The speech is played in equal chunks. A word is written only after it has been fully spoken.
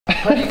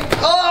Oh!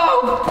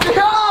 Oh,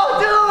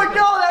 dude,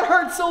 no, that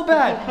hurts so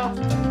bad.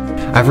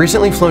 I've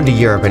recently flown to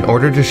Europe in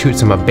order to shoot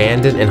some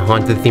abandoned and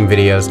haunted themed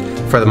videos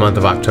for the month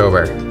of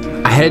October.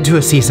 I headed to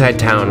a seaside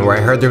town where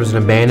I heard there was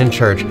an abandoned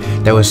church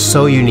that was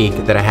so unique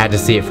that I had to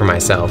see it for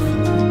myself.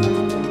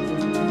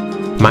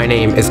 My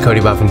name is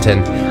Cody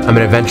Buffington. I'm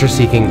an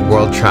adventure-seeking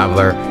world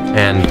traveler,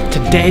 and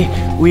today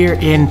we're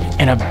in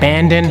an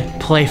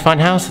abandoned play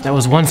funhouse that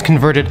was once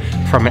converted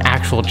from an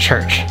actual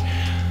church.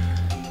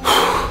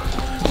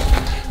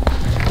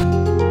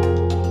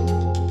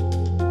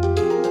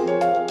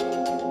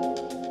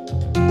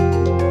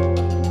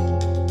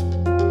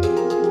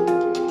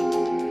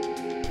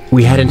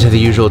 We head into the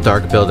usual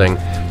dark building,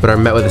 but are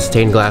met with the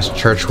stained glass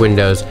church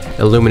windows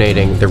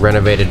illuminating the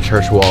renovated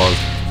church walls,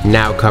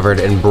 now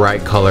covered in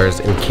bright colors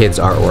and kids'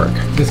 artwork.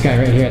 This guy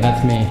right here,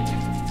 that's me.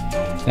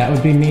 That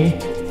would be me.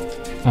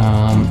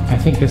 I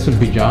think this would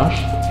be Josh,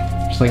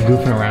 just like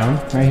goofing around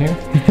right here.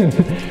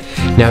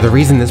 Now the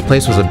reason this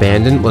place was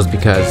abandoned was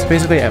because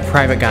basically a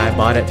private guy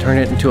bought it, turned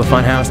it into a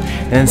fun house,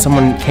 and then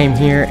someone came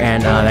here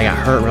and they got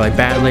hurt really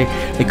badly.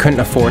 They couldn't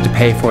afford to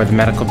pay for the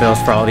medical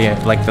bills for all the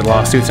the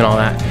lawsuits and all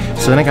that,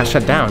 so then it got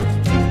shut down.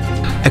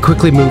 I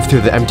quickly moved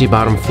through the empty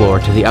bottom floor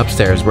to the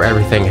upstairs where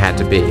everything had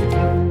to be.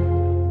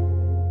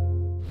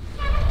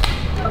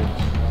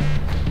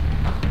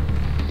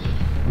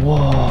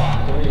 Whoa.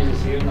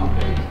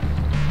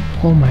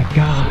 Oh my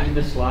god.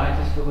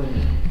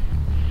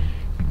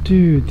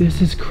 Dude,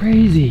 this is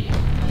crazy.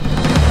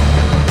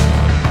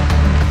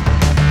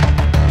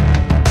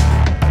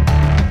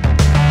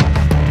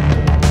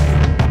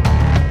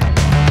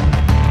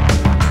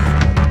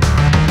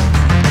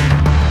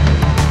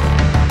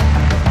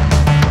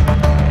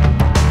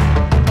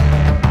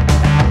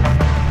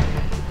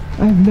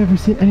 I've never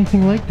seen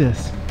anything like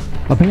this.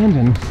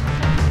 Abandoned.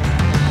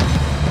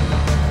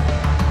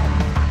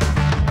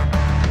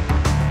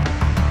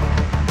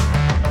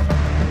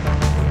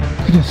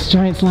 Look at this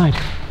giant slide.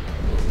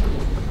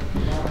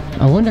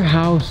 I wonder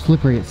how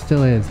slippery it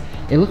still is.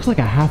 It looks like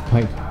a half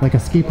pipe, like a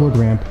skateboard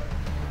ramp.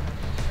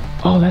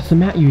 Oh, that's the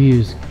mat you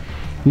use.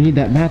 You need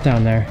that mat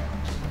down there.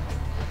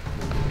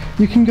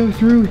 You can go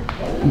through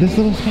this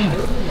little spot.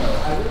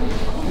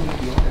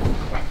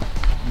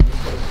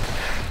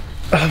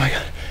 Oh my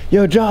god.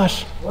 Yo,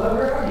 Josh.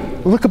 Where are you?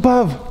 Look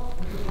above.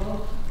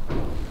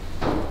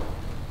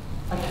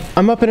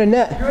 I'm up in a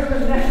net. You're in the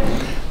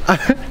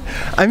net.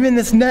 I'm in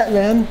this net,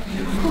 man.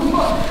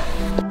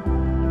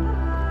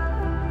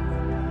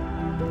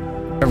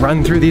 I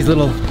run through these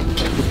little...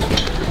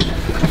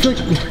 I feel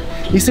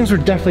like these things were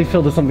definitely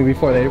filled with something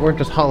before. They weren't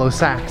just hollow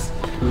sacks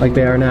like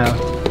they are now.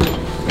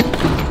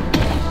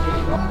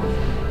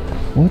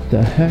 What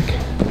the heck?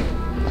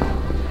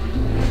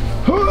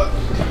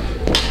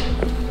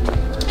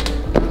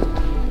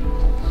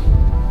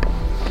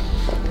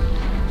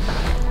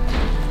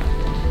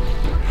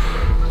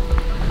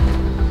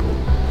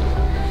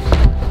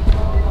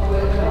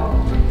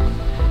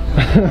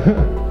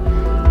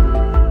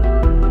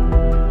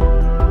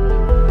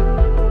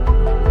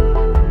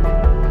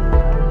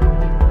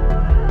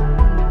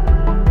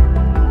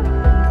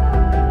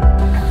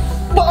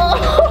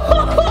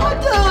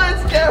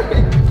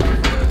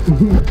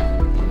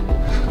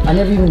 I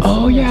never even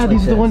Oh yeah,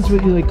 these are the ones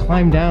where you like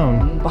climb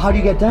down. But how do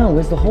you get down?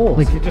 Where's the hole?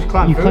 Like you just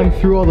climb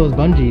through all those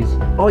bungees.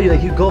 Oh,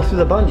 you go through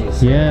the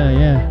bungees? Yeah,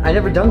 yeah. I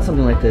never done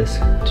something like this.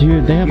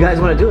 Dude, they have... You guys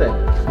want to do it?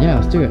 Yeah,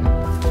 let's do it.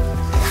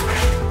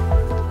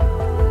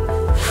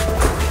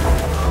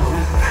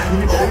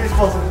 You're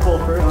supposed to pull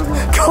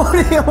first.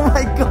 Cody, oh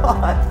my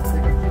god!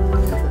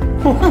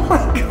 Oh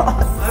my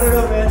god! I don't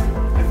know, man.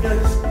 I feel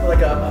like it's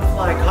like a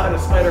fly caught in a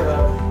spider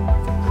web.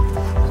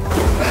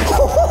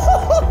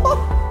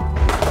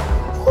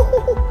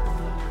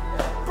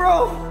 Bro!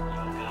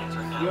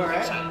 You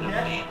alright?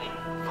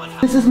 Yeah.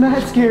 This is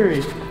mad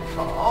scary.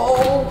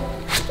 Oh!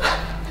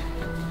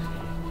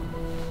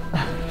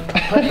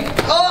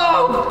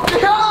 Oh!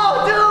 No,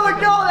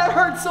 dude! No, that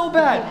hurts so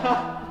bad!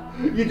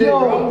 You did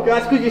wrong.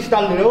 That's because you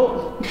stand it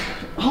up.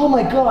 Oh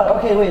my god.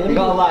 Okay, wait. You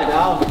gotta lie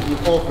down. You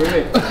fall through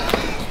it.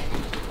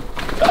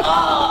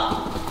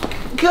 Oh,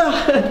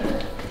 god.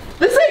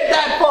 This ain't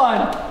that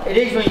fun. It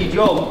is when you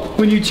jump.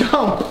 When you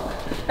jump.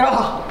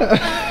 Oh.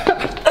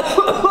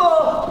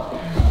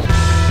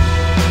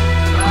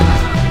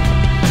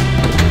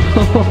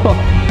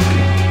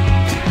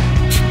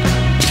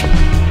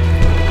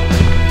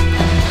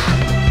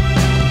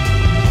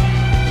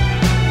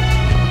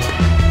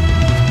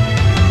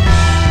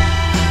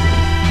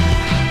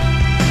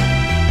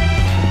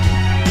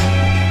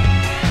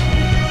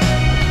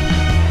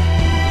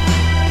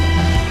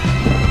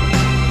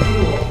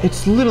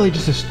 It's literally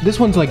just a, this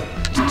one's like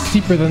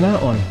steeper than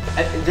that one.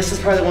 This is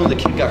probably the one the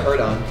kid got hurt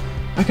on.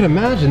 I can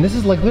imagine. This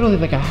is like literally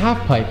like a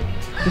half pipe.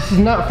 This is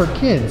not for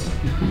kids.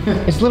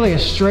 It's literally a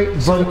straight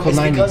vertical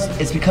 90.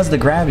 It's because of the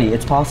gravity.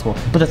 It's possible.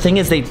 But the thing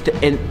is,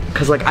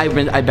 because like I've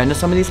been to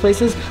some of these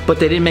places, but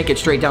they didn't make it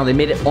straight down. They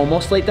made it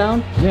almost straight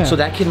down. Yeah. So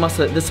that kid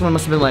this one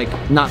must have been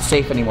like not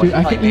safe anymore.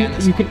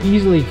 Dude, you could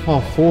easily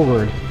fall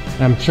forward,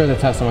 and I'm sure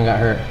that's how someone got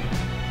hurt.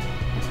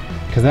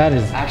 Because that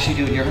is... Actually,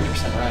 dude, you're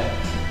 100% right.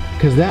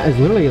 Because that is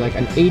literally like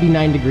an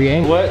 89-degree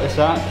angle. What is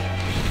that?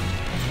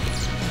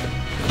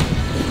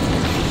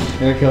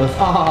 There it goes.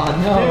 Oh,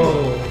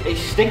 no. Dude,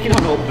 it's stinking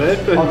on old bird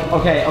food.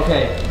 Okay.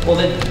 Well,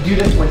 then do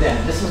this one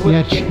then. This is what.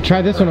 Yeah,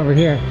 try this one over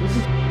here.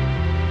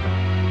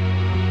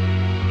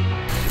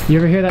 You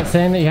ever hear that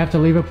saying that you have to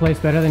leave a place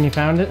better than you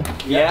found it?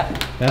 Yeah.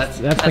 That's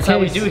That's how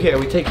we do here.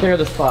 We take care of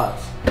the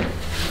spots.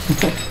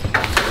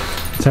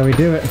 That's how we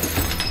do it.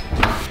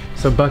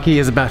 So Bucky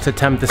is about to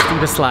attempt the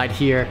steepest slide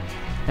here,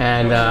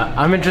 and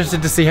I'm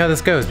interested to see how this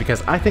goes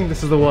because I think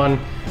this is the one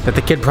that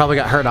the kid probably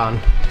got hurt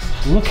on.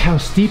 Look how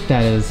steep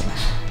that is.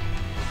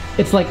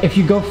 It's like if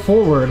you go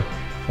forward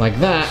like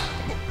that,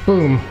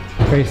 boom,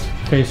 face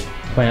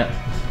plant.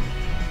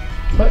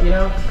 But you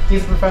know,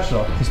 he's a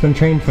professional. He's been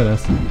trained for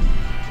this.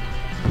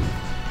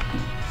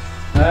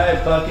 All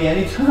right, Bucky,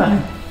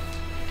 anytime.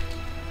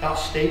 How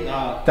steep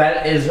that?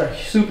 That is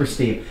super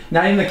steep.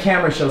 Not even the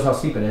camera shows how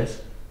steep it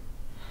is.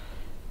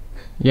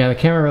 Yeah, the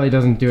camera really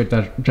doesn't do it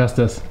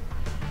justice.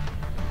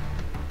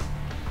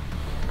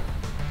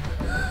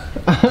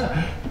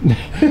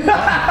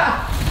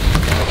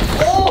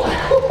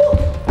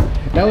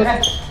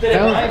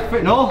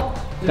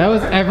 That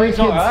was every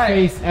kid's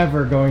face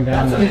ever going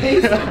down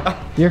there.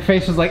 Your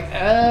face was like,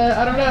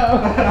 I don't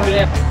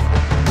know.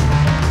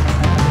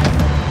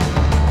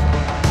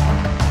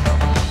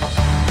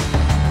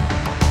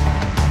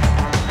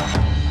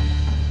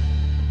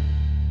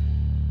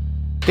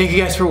 Thank you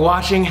guys for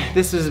watching.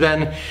 This has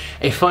been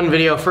a fun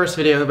video, first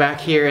video back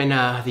here in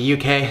the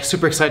UK.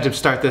 Super excited to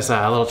start this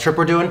little trip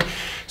we're doing.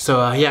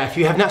 So yeah, if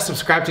you have not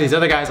subscribed to these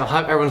other guys, I'll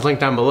have everyone's link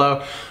down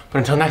below. But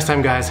until next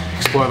time guys,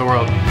 explore the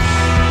world.